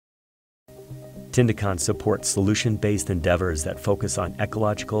Tindicon supports solution-based endeavors that focus on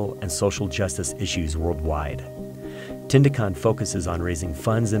ecological and social justice issues worldwide. Tindicon focuses on raising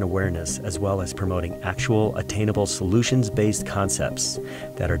funds and awareness as well as promoting actual, attainable, solutions-based concepts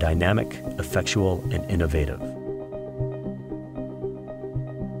that are dynamic, effectual, and innovative.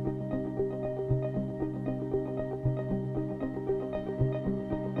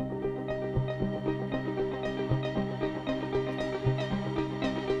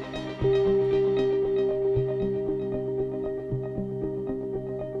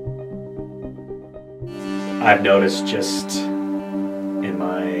 I've noticed just in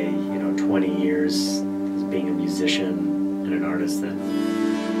my 20 years as being a musician and an artist and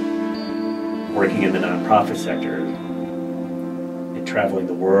working in the nonprofit sector and traveling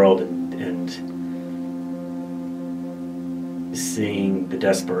the world and seeing the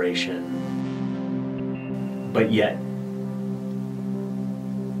desperation, but yet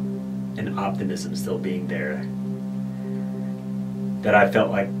an optimism still being there, that I felt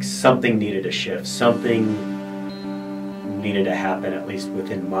like something needed to shift, something needed to happen, at least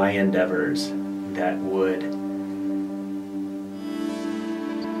within my endeavors, that would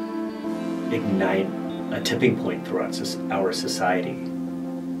ignite a tipping point throughout our society.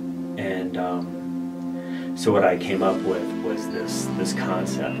 And so what I came up with was this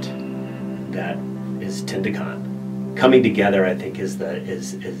concept that is Tindicon. Coming together, I think, is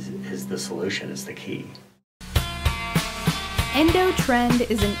the solution, is the key. ENDOTREND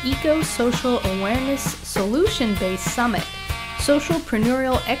is an eco-social awareness solution-based summit,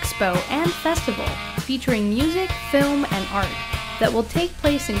 socialpreneurial expo and festival featuring music, film, and art that will take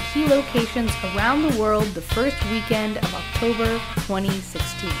place in key locations around the world the first weekend of October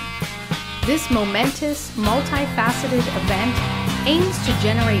 2016. This momentous, multifaceted event aims to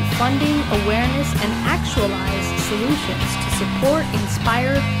generate funding, awareness, and actualize solutions to support,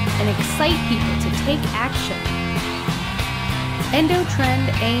 inspire, and excite people to take action.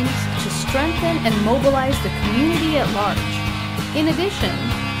 ENDOTREND aims to strengthen and mobilize the community at large. In addition,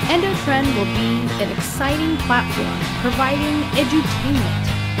 ENDOTREND will be an exciting platform providing edutainment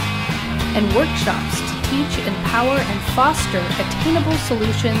and workshops to teach, empower, and foster attainable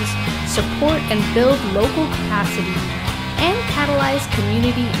solutions, support and build local capacity, and catalyze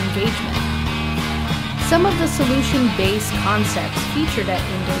community engagement. Some of the solution-based concepts featured at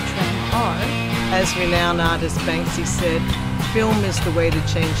ENDOTREND are, as renowned artist Banksy said, film is the way to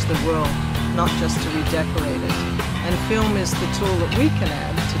change the world, not just to redecorate it. And film is the tool that we can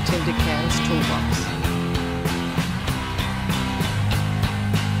add to Tindicon's toolbox.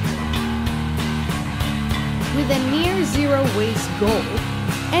 With a near zero waste goal,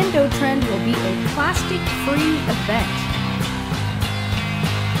 ENDOTREND will be a plastic-free event.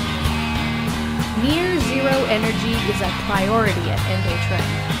 Near zero energy is a priority at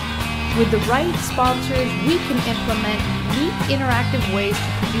ENDOTREND. With the right sponsors, we can implement unique interactive ways to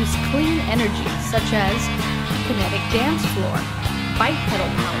produce clean energy, such as kinetic dance floor, bike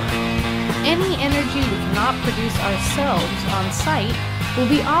pedal power. Any energy we cannot produce ourselves on site will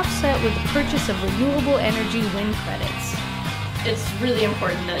be offset with the purchase of renewable energy wind credits. It's really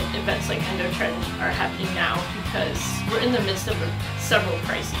important that events like ENDOTREND are happening now because we're in the midst of several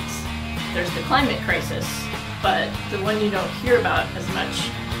crises. There's the climate crisis, but the one you don't hear about as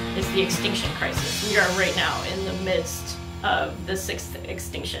much is the extinction crisis. We are right now in the midst of the 6th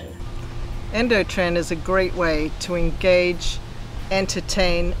extinction. ENDOTREND is a great way to engage,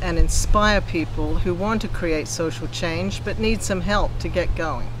 entertain, and inspire people who want to create social change but need some help to get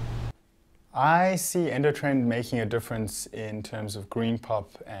going. I see ENDOTREND making a difference in terms of green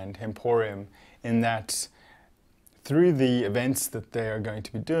pop and Hemporium, in that through the events that they are going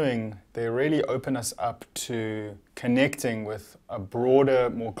to be doing, they really open us up to connecting with a broader,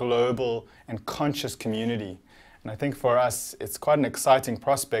 more global and conscious community. And I think for us, it's quite an exciting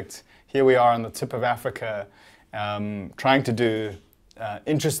prospect. Here we are on the tip of Africa, trying to do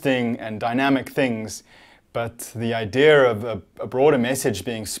interesting and dynamic things, but the idea of a broader message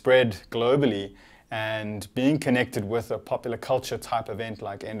being spread globally and being connected with a popular culture type event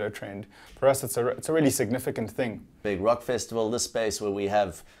like ENDOTREND, for us it's a really significant thing. Big rock festival, this space where we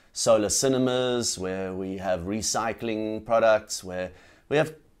have solar cinemas, where we have recycling products, where we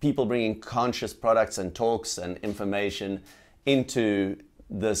have people bringing conscious products and talks and information into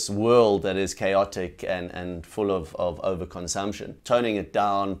this world that is chaotic and full of overconsumption. Toning it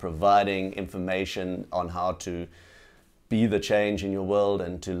down, providing information on how to be the change in your world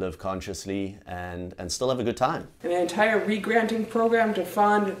and to live consciously and still have a good time. An entire re-granting program to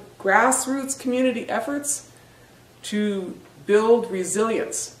fund grassroots community efforts to build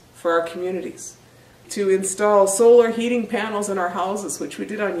resilience for our communities. to install solar heating panels in our houses, which we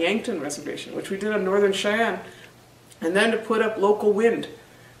did on Yankton Reservation, which we did on Northern Cheyenne, and then to put up local wind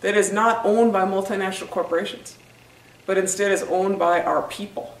that is not owned by multinational corporations, but instead is owned by our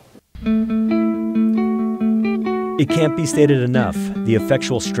people. It can't be stated enough, the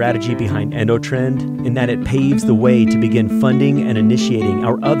effectual strategy behind ENDOTREND, in that it paves the way to begin funding and initiating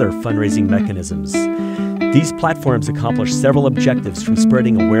our other fundraising mechanisms. These platforms accomplish several objectives, from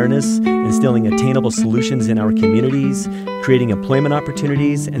spreading awareness, instilling attainable solutions in our communities, creating employment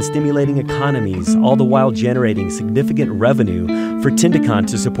opportunities, and stimulating economies, all the while generating significant revenue for Tindicon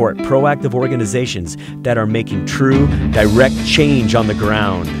to support proactive organizations that are making true, direct change on the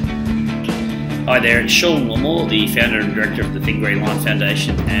ground. Hi there, it's Sean Wilmore, the founder and director of the Thin Green Line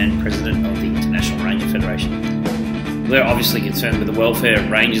Foundation and president of the International Ranger Federation. We're obviously concerned with the welfare of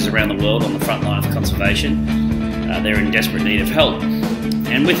rangers around the world on the front line of conservation. They're in desperate need of help.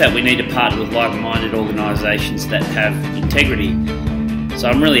 And with that, we need to partner with like-minded organisations that have integrity. So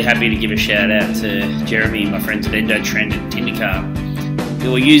I'm really happy to give a shout out to Jeremy and my friends at ENDOTREND and Tindicon,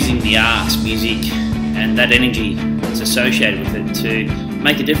 who are using the arts, music and that energy that's associated with it to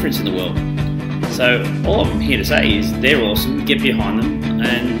make a difference in the world. So all I'm here to say is they're awesome, get behind them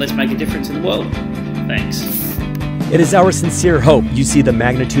and let's make a difference in the world. Thanks. It is our sincere hope you see the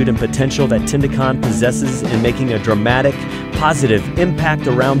magnitude and potential that Tindicon possesses in making a dramatic, positive impact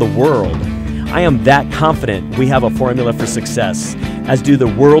around the world. I am that confident we have a formula for success, as do the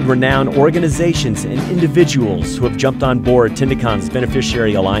world-renowned organizations and individuals who have jumped on board Tindicon's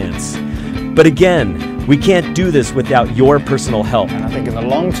Beneficiary Alliance. But again, we can't do this without your personal help. And I think in the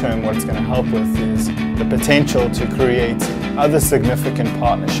long term, what it's going to help with is the potential to create other significant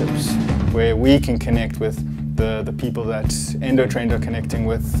partnerships where we can connect with the people that ENDOTREND are connecting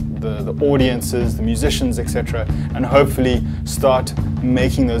with, the audiences, the musicians, etc., and hopefully start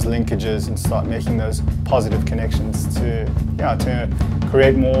making those linkages and start making those positive connections to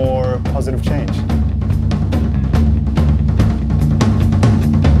create more positive change.